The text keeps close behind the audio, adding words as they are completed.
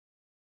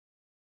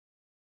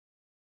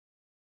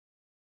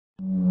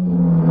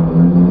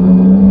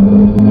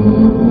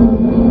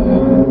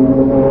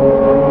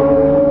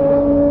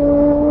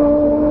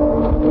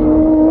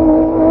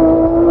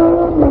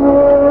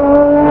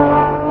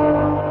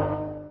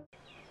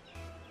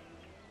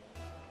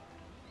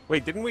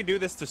Wait, didn't we do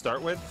this to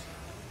start with?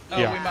 Oh,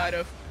 Yeah. we might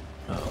have.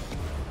 Oh.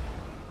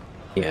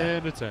 Yeah.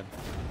 And it's in.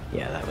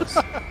 Yeah, that was.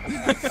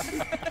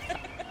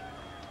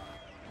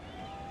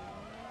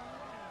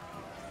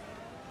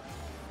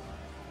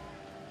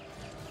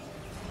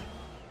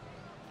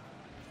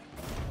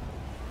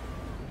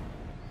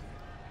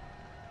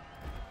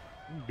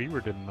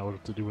 Beaver didn't know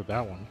what to do with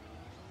that one.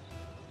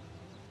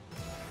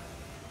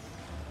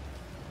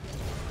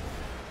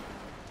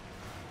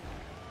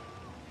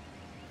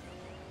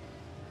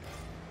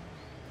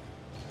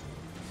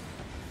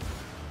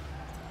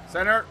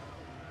 Center.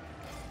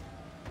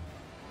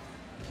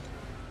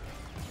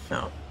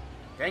 No.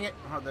 Dang it.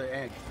 Oh,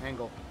 the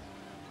angle.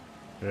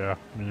 Yeah,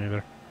 me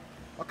neither.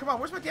 Oh, come on.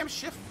 Where's my damn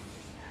shift?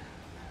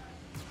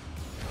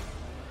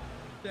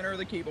 Center of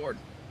the keyboard.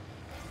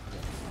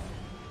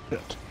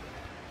 Shit.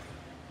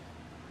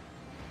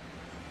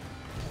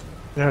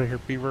 Get out of here,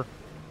 Beaver.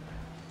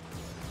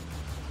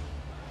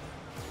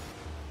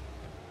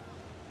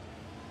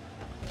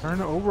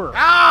 Turn over.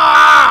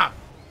 Ah!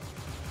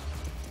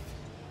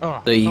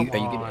 Oh, So you come are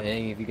you on. gonna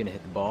any of you gonna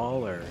hit the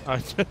ball or? I I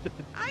just hit it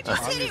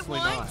Obviously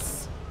not.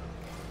 once.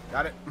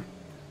 Got it.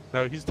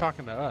 No, he's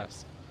talking to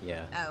us.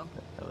 Yeah. Oh.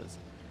 That was.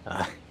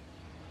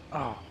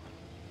 Oh.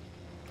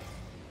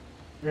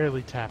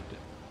 Barely tapped it.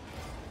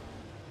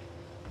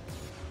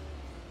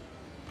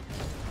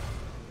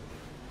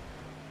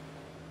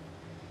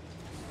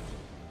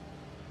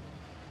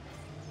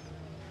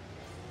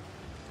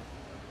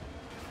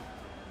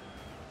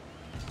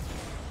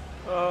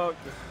 Oh.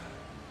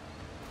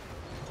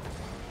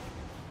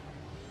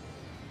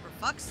 For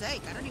fuck's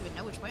sake, I don't even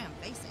know which way I'm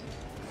facing.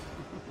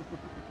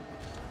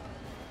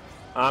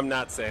 I'm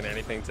not saying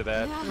anything to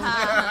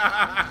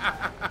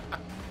that.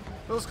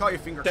 Those call you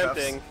finger cuffs.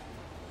 Tempting.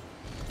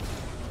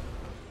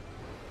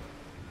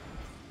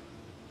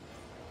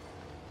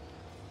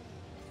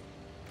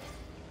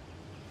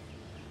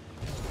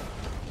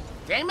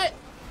 Damn it!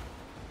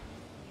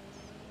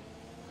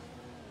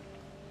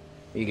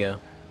 Here you go.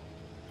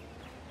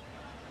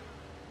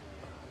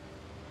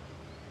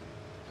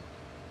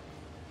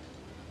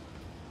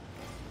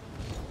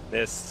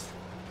 Missed.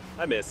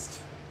 I missed.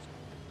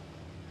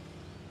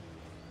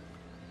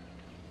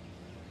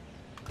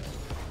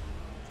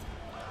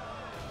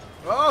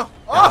 Oh!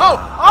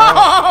 Oh!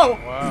 Oh!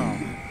 Wow.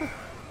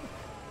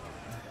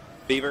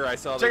 Beaver, I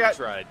saw that Check you out.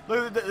 tried.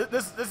 Look,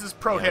 this is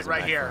pro Yeah, hit wasn't right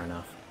back here. far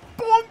enough.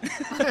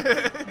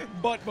 Boom!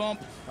 Butt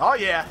bump. Oh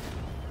yeah.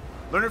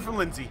 Learn it from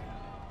Lindsay.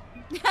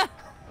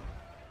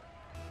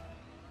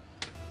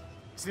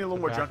 Just need a little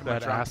more junk Back in my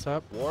that trunk. ass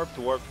up. Warped,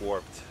 warped,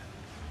 warped.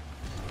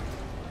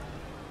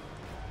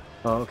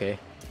 Oh, okay.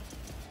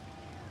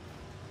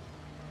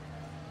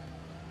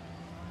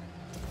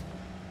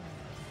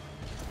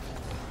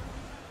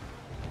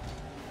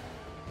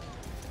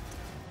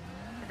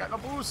 I got no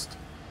boost.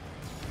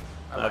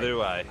 Neither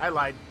do I. I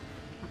lied.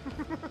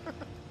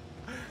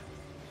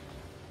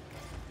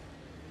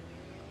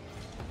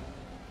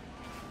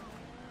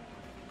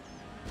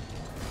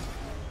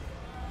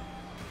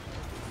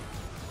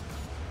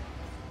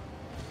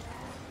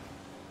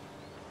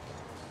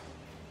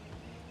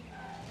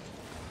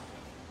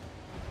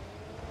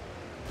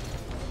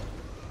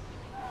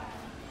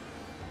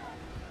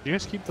 Do you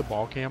guys keep the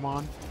ball cam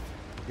on?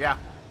 Yeah.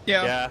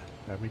 Yeah. Yeah.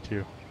 Yeah, me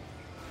too.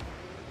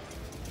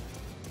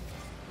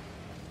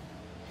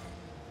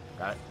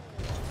 Got it.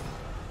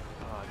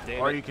 Oh, damn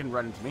Or it. you can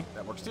run into me.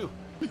 That works too.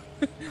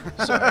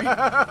 Sorry.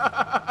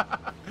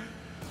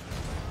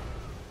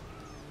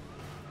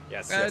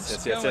 Yes, That's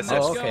yes, yes, yes, going, yes, that's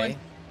yes. Oh, okay. going.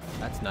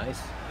 That's nice.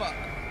 Fuck.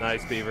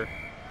 Nice, Beaver.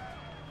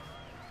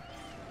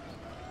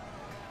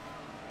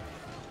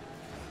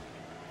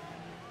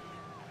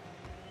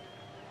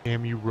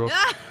 Damn you, Rook.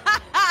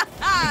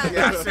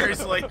 Yeah,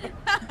 seriously.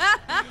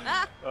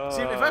 Oh.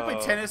 See, if I play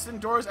tennis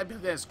indoors, I'd be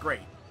like, that's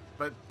great.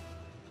 But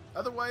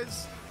otherwise,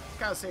 it's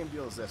kind of the same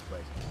deal as this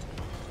place.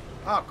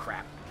 Oh,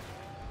 crap.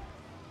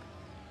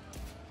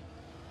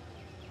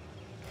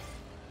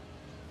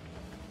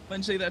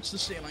 Lindsay, that's the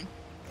ceiling.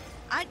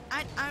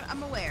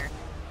 I'm aware.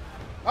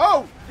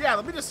 Oh, yeah,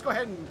 let me just go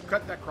ahead and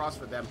cut that cross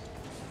for them.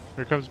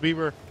 Here comes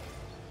Beaver.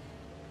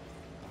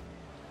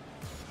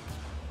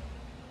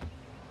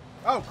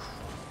 Oh,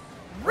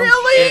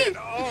 really?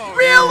 Oh,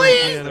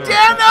 Really? yeah,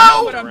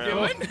 Dano? What I'm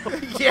doing?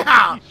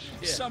 Yeah.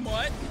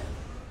 Somewhat.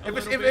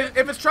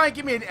 If it's trying to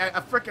give me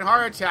a freaking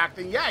heart attack,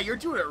 then yeah, you're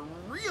doing it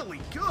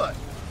really good.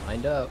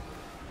 Lined up.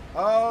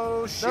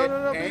 Oh, shit.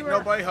 no, Ain't Beaver.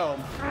 nobody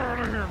home.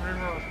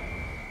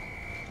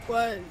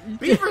 What?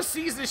 Beaver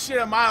sees this shit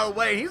a mile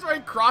away. He's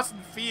already crossing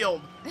the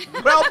field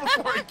well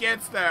before he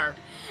gets there.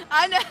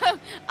 I know.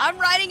 I'm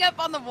riding up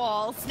on the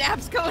wall.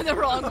 Snap's going the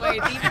wrong way.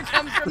 Beaver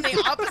comes from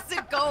the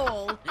opposite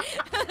goal.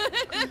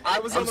 I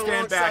was on the stand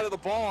wrong back. side of the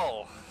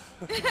ball.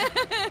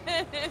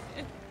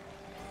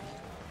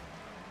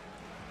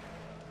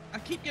 I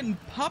keep getting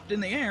popped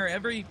in the air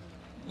every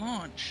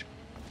launch.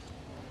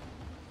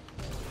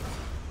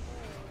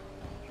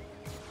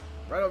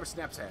 Right over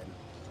Snap's head.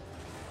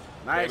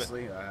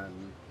 Nicely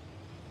done.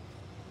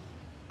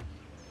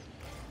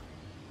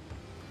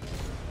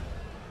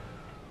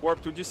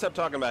 Warped, would you stop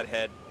talking about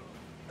head?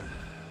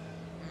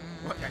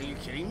 What, are you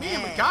kidding me?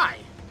 I'm a guy.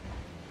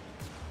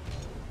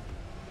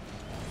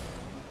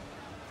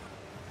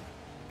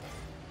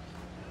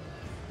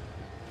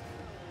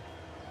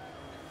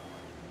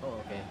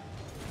 Oh, okay.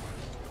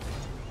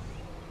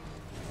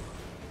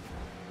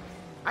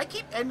 I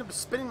keep ending up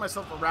spinning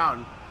myself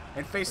around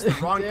and facing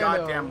the wrong Damn.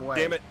 goddamn way.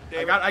 Damn it.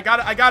 I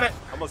got it.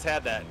 Almost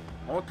had that.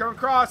 I won't come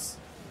across.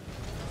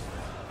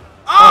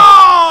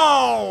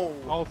 Oh!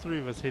 All three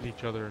of us hit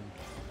each other and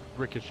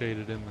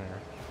ricocheted in there.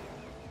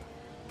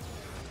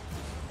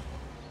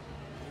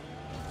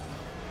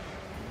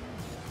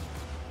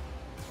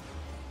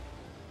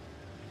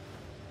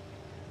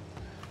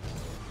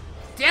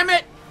 Damn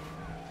it!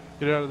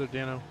 Get out of there,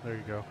 Dano. There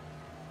you go.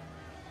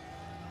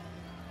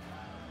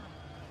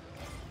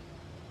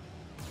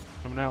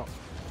 Coming out.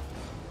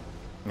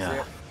 See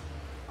Yeah. it?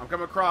 I'm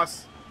coming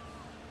across.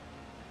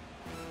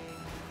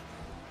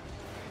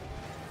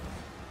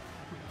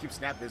 Keep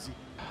Snap busy.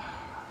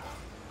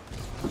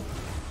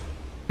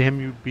 Damn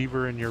you,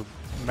 Beaver, and your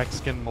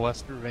Mexican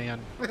molester van.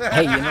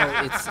 Hey, you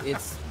know,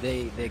 it's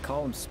they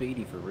call him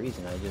Speedy for a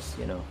reason. I just,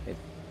 you know, I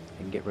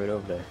can get right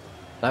over there.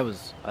 That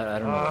was I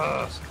don't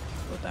know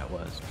what that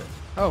was, but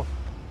Oh,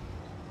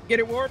 Get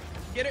it, Warp.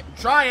 Get it. I'm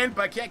trying,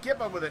 but I can't keep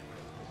up with it.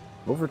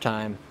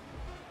 overtime.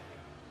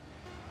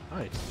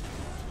 nice.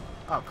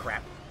 Oh,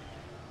 crap.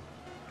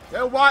 You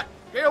know what?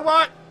 You know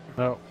what?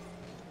 Oh,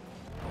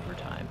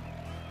 Overtime.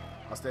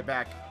 I'll stay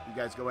back. You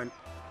guys go in.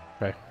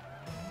 okay.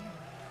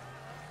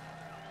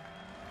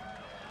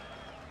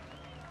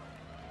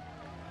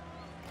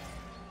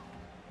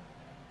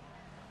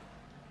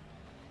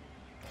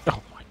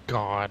 Oh my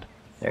God.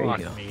 There you Fuck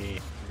go. me.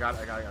 I got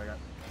it.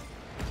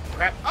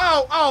 Crap.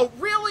 Oh,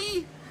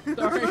 really?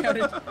 Sorry, I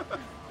didn't.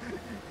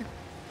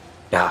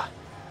 Yeah.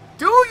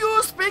 Do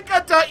you speak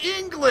the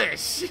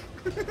English?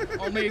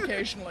 Only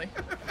occasionally.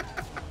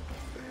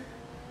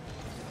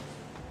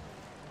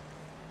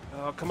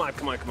 Oh, come on,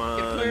 come on, come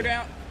Get on. cleared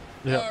out.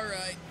 Yep. All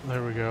right.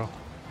 There we go.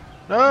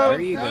 No, There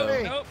you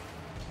go. Nope.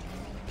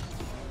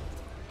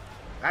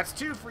 That's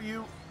 2 for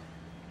you.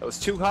 That was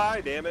too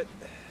high, damn it.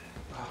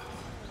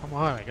 come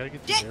on. I gotta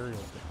get the Get- aerial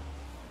thing.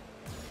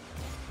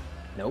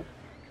 Nope.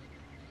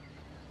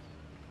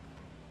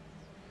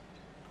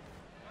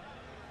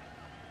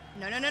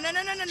 No, no, no, no,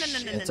 no, no, no, no, no,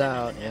 no, It's no,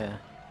 out. no, no. Yeah.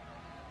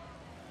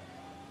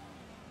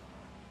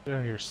 Get out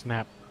of here,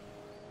 Snap.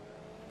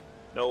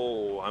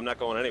 No, I'm not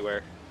going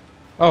anywhere.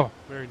 Oh,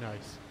 very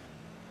nice.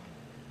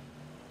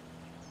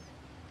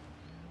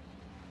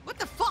 What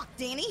the fuck,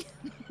 Danny?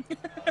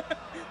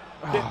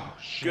 Oh,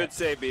 shit. Good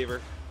save,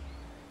 Beaver.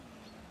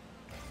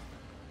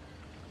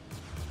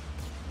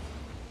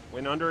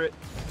 Went under it.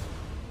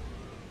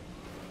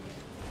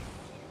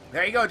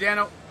 There you go,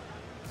 Dano.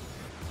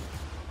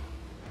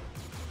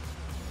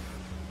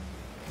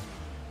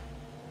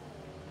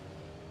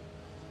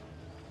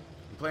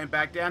 You playing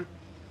back, Dan?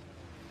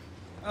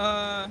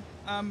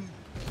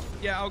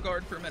 Yeah, I'll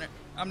guard for a minute.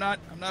 I'm not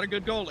a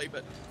good goalie,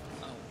 but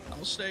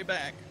I'll stay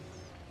back.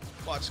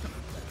 Watch coming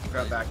back.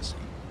 Grab back.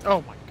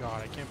 Oh my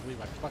God. I can't believe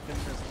I fucking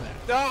missed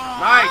that.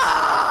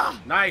 Ah!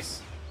 Nice.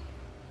 Nice.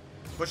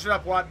 Push it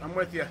up, Watt. I'm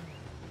with you.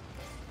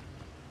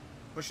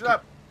 Push it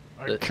up.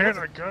 I can't.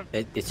 I got.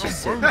 It's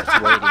just sitting. It's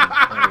waiting.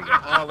 There we go.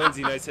 Oh,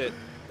 Lindsay, nice hit.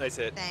 Nice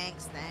hit.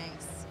 Thanks.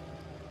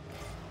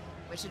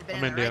 We should have been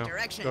I'm in in, the right Dano.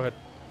 direction. Go ahead.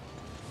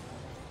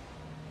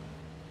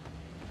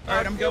 All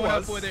right, I'm It going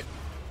was. up with it.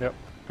 Yep.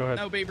 Go ahead.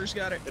 No, Beaver's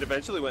got it. It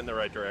eventually went in the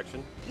right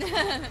direction.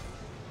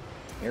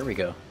 Here we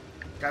go.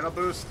 Got no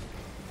boost.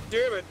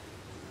 Damn it.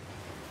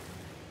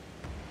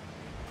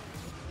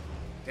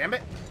 Damn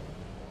it.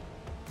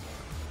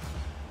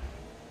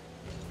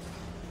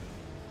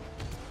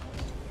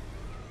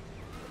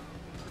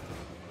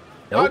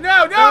 Oh, Nope.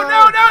 no, no,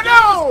 no, no,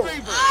 no!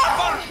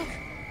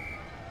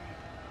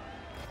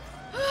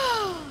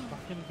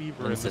 Fucking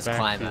Beaver Once in the it's back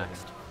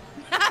climaxed.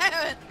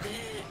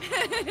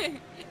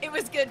 It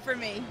was good for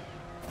me.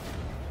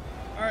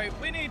 All right,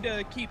 we need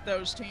to keep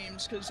those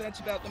teams because that's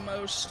about the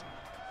most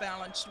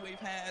balanced we've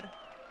had.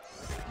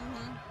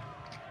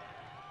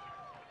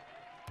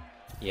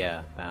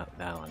 Yeah,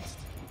 balanced.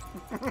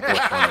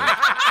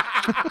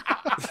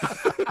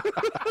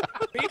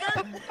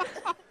 Beaver,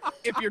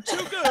 if you're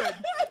too good,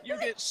 you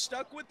get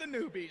stuck with the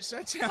newbies.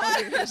 That's how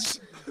it is.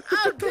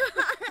 Oh god.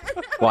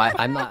 Well,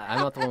 I'm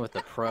not the one with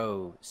the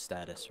pro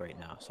status right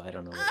now, so I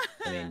don't know.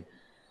 I mean,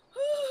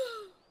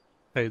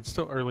 Hey, it's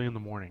still early in the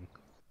morning.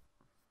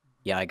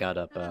 yeah, I got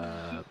up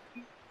well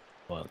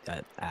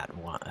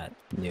at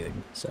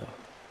noon, so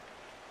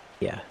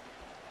yeah,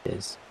 it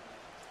is.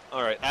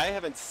 All right, I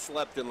haven't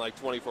slept in like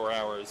 24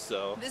 hours,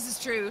 so. This is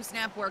true.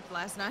 Snap worked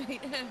last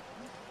night.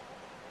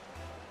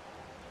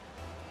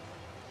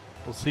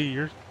 Well, see,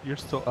 you're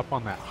still up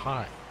on that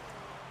high.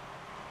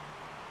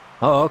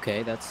 Oh,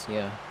 okay, that's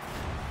yeah.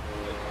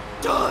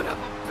 Son of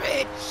a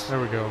bitch!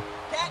 There we go.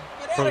 Cat,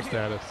 get Pro out of here.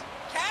 status.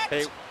 Cat!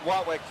 Hey,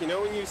 Watwick, you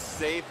know when you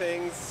say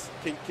things,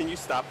 can you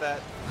stop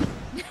that?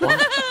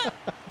 That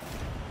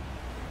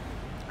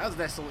was a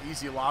nice little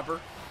easy lobber.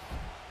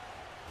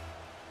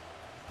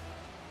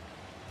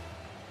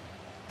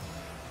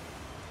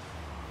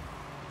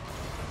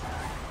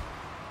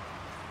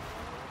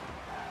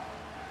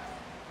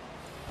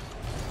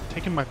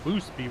 taking my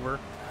boost, Beaver.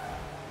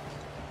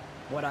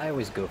 What I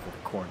always go for the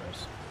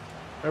corners.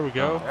 There we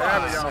go.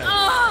 There we go.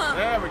 Ah!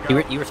 There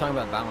we go. You were talking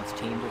about balanced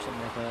teams or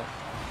something like that?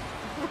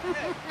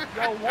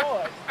 Yo,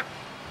 what?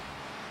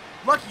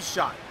 Lucky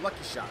shot.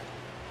 Lucky shot.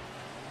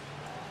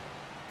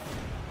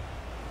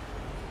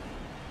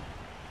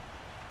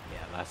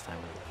 Yeah, last time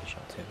we were lucky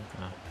shot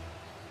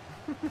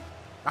too.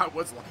 That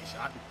was lucky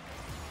shot.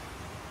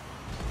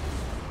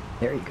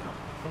 There you go.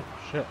 Oh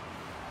shit!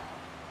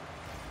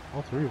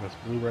 All three of us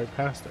blew right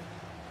past it.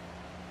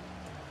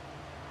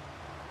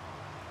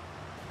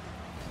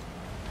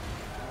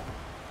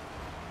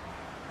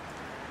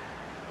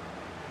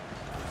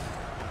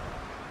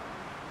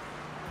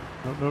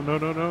 No! Do it, no.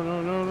 do it,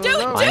 do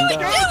Lined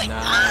it!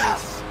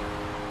 Nice.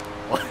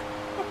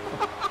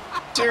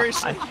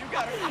 Seriously, you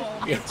gotta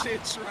call me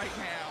tits right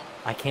now.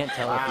 I can't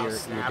tell Wow, if you're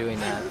Snappy. doing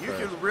that. You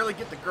for- can really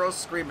get the girls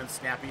screaming,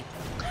 Snappy.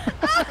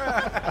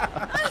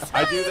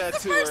 I do that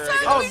to First her. time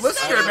Oh, we listen to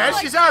said her, it man.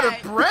 like She's out of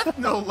that. breath,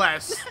 no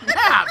less.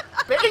 Snap,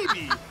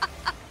 baby.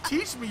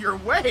 Teach me your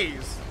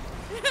ways.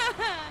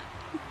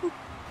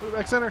 Put it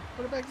back center.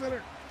 Put it back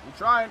center. I'm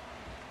trying.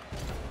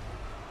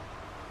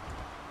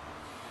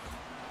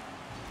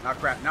 Oh,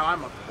 crap. Now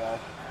I'm up the wall.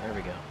 There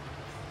we go.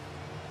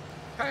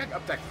 Kind of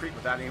up that creek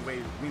without any way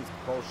means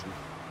propulsion.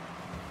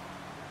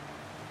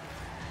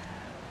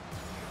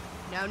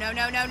 No, no,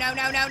 no, no, no,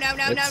 no, no, no,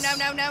 no, no, no,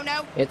 no, no,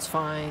 no. It's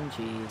fine,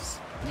 jeez.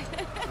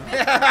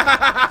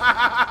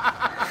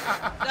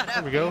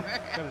 There we go.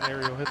 Got an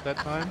aerial hit that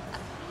time.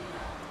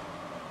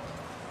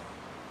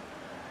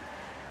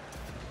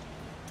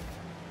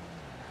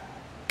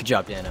 Good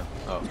job, Dano.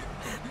 Oh.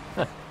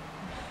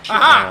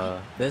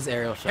 Aha! This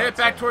aerial shot. Hit it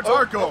back towards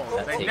our goal.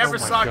 that They takes- never oh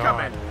my saw it God.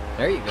 coming.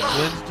 There you go.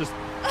 Lynn's just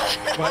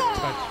butt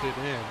touched it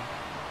in.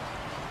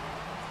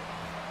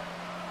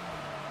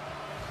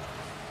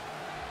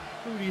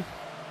 Booty.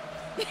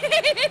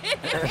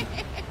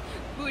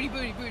 Booty, booty,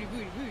 booty, booty,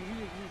 booty,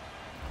 booty.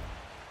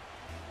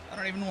 I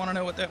don't even want to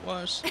know what that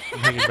was. I'm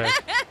hanging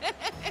back.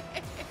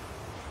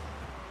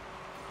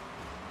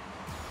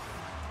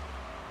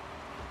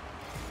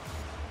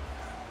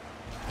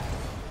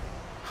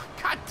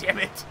 God damn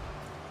it.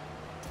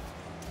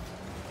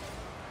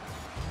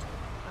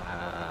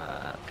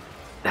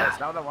 That's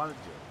not what I wanted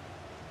to do.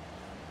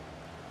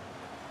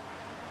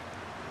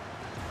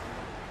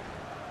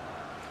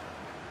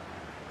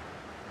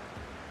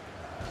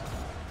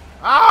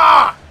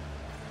 Ah!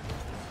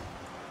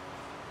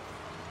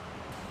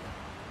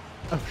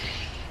 Oh,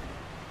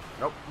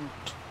 Nope.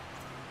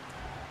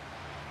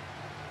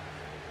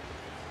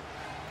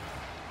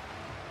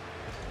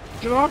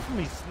 get off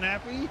me,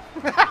 Snappy!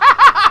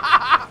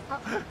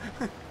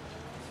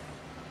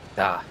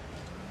 Ah.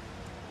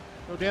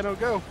 Go, Dano,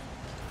 go!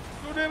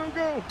 Go, Dano,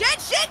 go! Shit,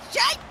 shit,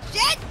 shit,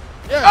 shit!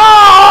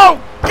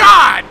 Oh,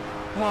 God!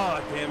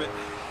 Oh, damn it.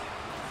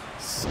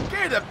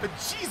 Scared the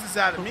bejesus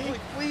out of me.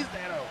 Please,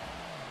 Dano!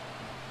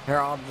 Here,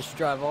 I'll just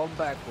drive all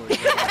backwards.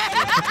 Yeah.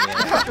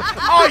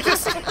 Oh, he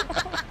just...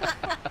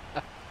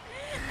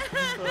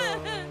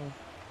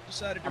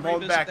 Decided to I'm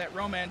holding revisit back. that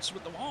romance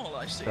with the wall,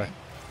 I see. Okay.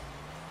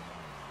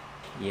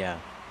 Yeah.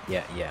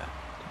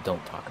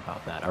 Don't talk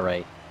about that,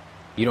 alright?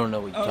 You don't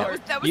know what you're Oh,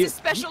 talking That was you, a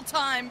special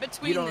time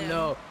between You don't them.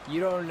 know. You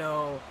don't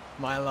know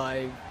my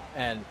life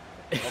and...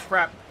 Oh,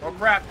 crap. Oh,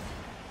 crap.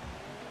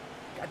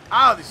 God,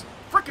 oh, these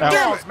freaking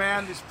Ow. walls,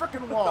 man. These freaking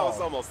I was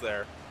walls. almost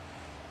there.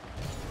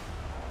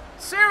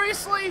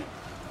 Seriously?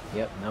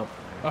 Yep, nope.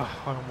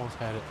 Oh, I almost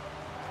had it.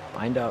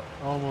 Wind up.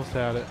 Almost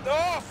had it.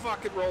 Oh,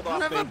 fuck, it rolled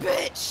Son off of a me. Push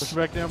bitch! it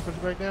back down, push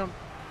it back down.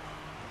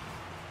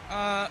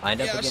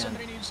 Lined up yeah, again.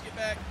 somebody needs to get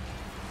back.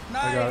 I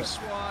got it. Nice,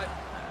 Watt.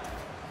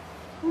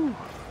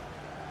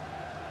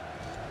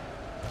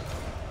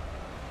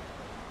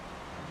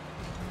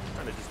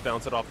 Trying to just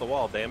bounce it off the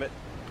wall, damn it.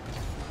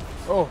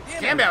 Oh,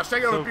 Damn it, I was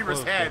taking over so Beaver's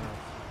close, head. Dano.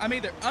 I'm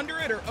either under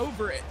it or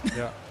over it.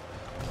 Yeah.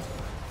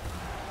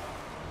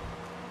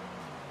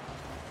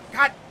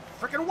 God,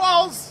 freaking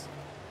walls!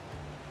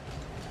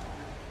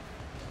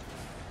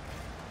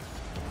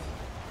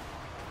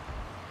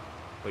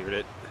 Cleared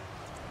it.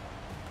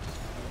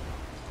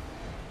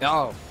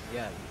 Oh,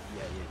 yeah.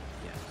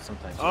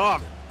 Sometimes. you Oh,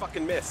 have to-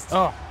 fucking missed.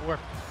 Oh, where?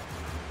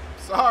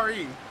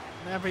 Sorry.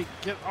 Snappy,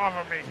 get off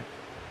of me!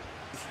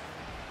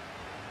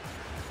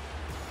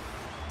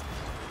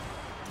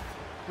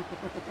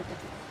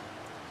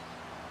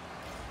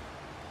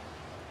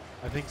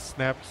 I think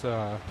Snap's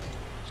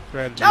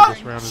strategy No!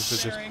 this round is to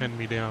just pin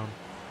me down.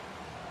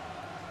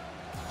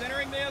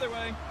 Centering the other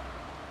way.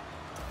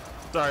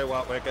 Sorry,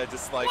 Watwick, I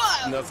just like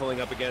Whoa.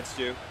 nuzzling up against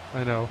you.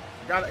 I know.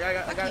 I got it,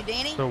 I Fuck got you, it.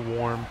 Danny. So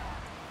warm.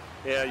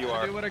 Yeah, you Gotta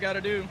are. do what I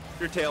gotta do.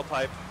 Your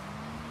tailpipe.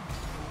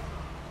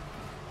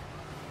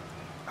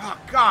 Oh,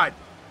 God.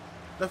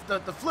 The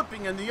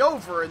flipping and the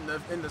over and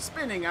the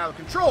spinning out of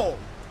control.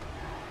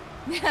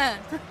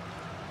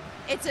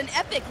 It's an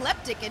epic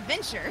leptic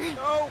adventure.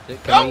 No.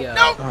 Can we,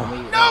 No, can we-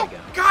 there No! we go.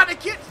 God, I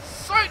can't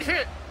sight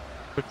hit!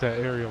 Took that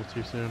aerial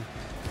too soon.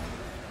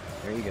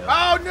 There you go.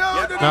 Oh, no!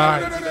 Yep. No,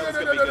 Nice. no, no, no, That no, was no,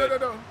 gonna no, be no, no,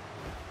 good. no.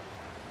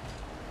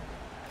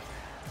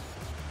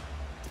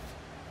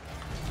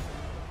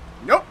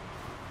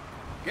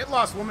 Get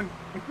lost, woman.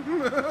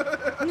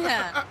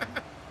 Yeah.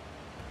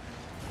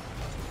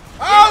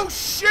 Oh,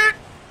 shit!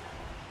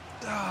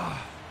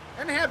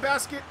 And a hand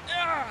basket.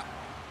 Ah!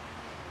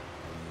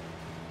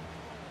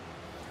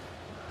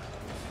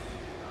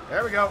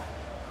 There we go.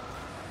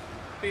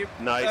 Beaver.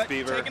 Nice,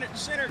 Beaver. Taking it to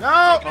center.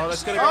 No! Taking it Oh, to that's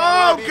center. gonna go Oh,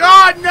 all the way,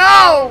 God,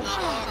 no!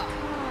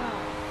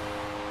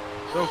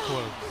 So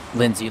close.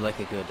 Lindsay, like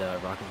a good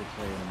Rocket League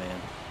player and a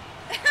man.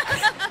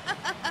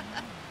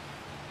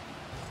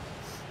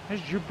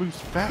 How's your boost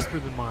faster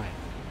than mine?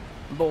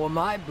 But with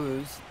my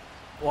boost,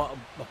 well,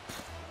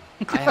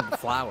 I have the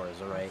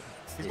flowers, all right.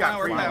 He's got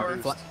Flower free power.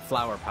 boost.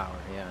 Flower power,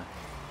 yeah.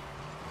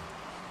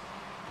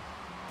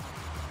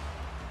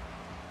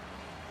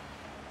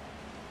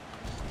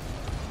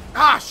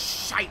 Ah,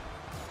 shite!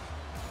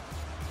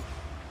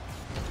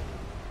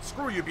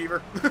 Screw you,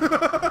 Beaver. Hit me with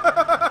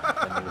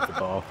the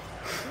ball.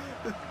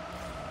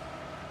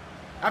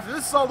 After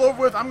this is all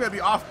over with, I'm gonna be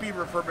off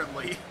Beaver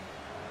permanently.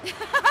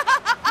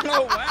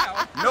 Oh,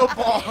 wow. No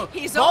ball.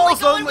 He's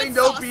Balls only going only, with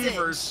no sausage.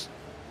 beavers.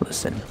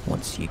 Listen,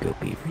 once you go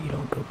Beaver, you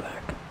don't go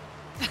back.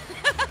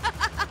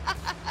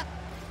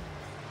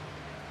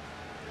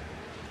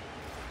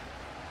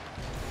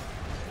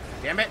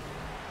 Damn it.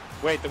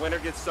 Wait, the winner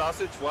gets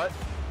sausage? What?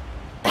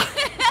 That's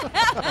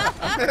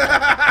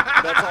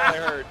all I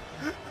heard.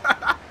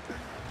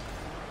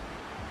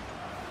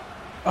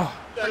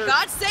 For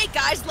God's sake,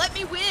 guys, let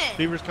me win.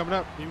 Beaver's coming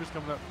up. Beaver's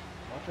coming up.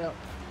 Watch out.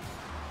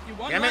 You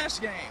won Damn it.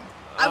 last game.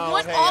 I Oh,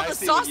 want hey, all I the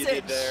see what you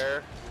did sausage.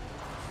 there.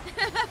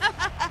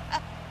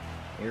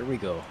 Here we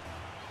go.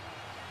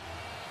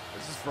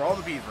 This is for all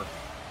the Beaver.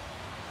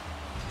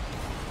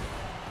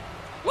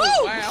 Woo!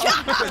 Wow.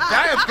 Could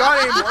that have gone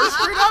any more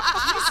straight up?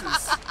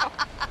 Jesus.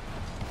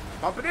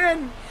 Pump it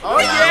in. Oh,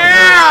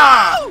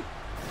 yeah!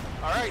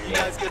 All right, you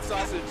guys get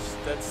sausage.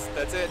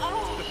 That's it.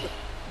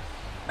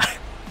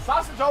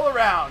 Sausage all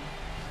around.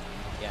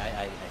 Yeah,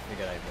 I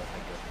figured I'd go.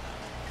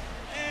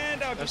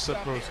 And I'll That's just the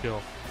stop pro here.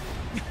 skill.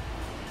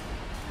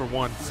 For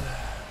once.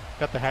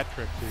 Got the hat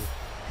trick, too.